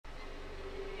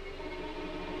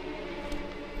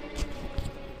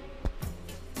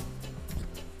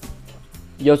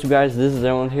Yo, so guys, this is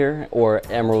Emerald here, or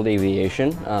Emerald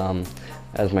Aviation,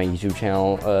 as my YouTube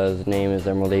channel name is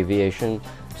Emerald Aviation.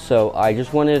 So I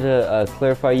just wanted to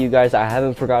clarify you guys. I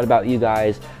haven't forgot about you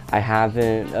guys. I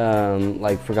haven't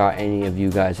forgot any of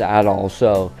you guys at all.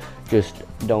 So just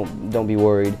don't be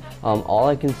worried. All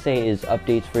I can say is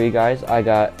updates for you guys. I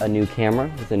got a new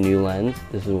camera with a new lens.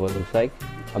 This is what it looks like.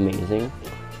 Amazing.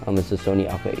 It's a Sony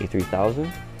Alpha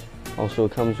A3000. Also,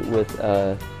 it comes with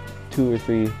 2 or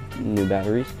 3 new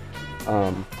batteries,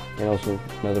 and also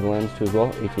another lens too as well,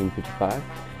 1855.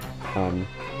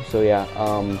 So yeah,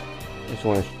 just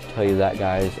want to tell you that,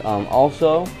 guys.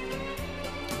 Also,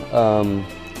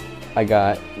 I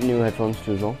got new headphones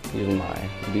too as well, using my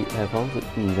Beat headphones. It's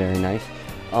very nice.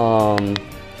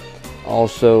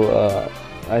 Also,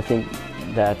 I think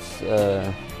that's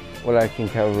what I can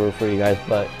cover for you guys,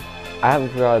 but I haven't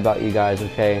forgot about you guys,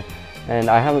 okay? And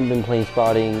I haven't been plane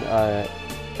spotting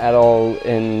at all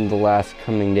in the last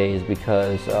coming days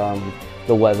because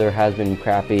the weather has been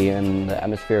crappy, and the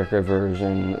atmospheric rivers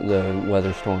and the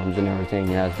weather storms and everything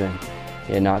has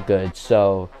been not good.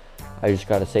 So I just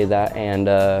got to say that, and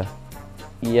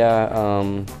yeah,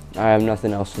 I have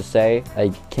nothing else to say. I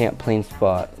can't plane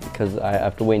spot because I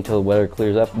have to wait until the weather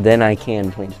clears up, then I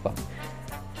can plane spot.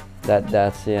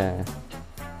 That's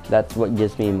what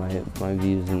gets me my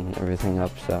views and everything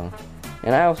up. So,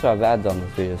 and I also have ads on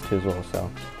those videos too as well. So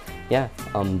yeah,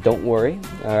 don't worry.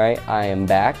 All right, I am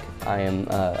back. I am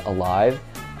alive.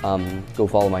 Go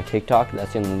follow my TikTok.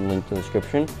 That's in the link in the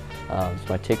description. It's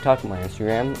my TikTok, my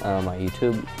Instagram, my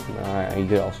YouTube. You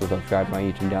could also subscribe to my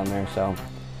YouTube down there. So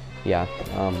yeah,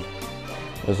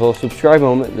 there's a little subscribe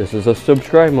moment. This is a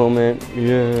subscribe moment.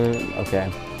 Yeah.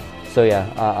 Okay. So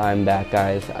yeah, I'm back,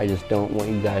 guys. I just don't want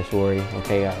you guys to worry.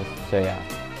 Okay, guys. So yeah,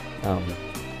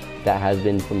 that has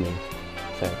been for me.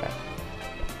 So okay.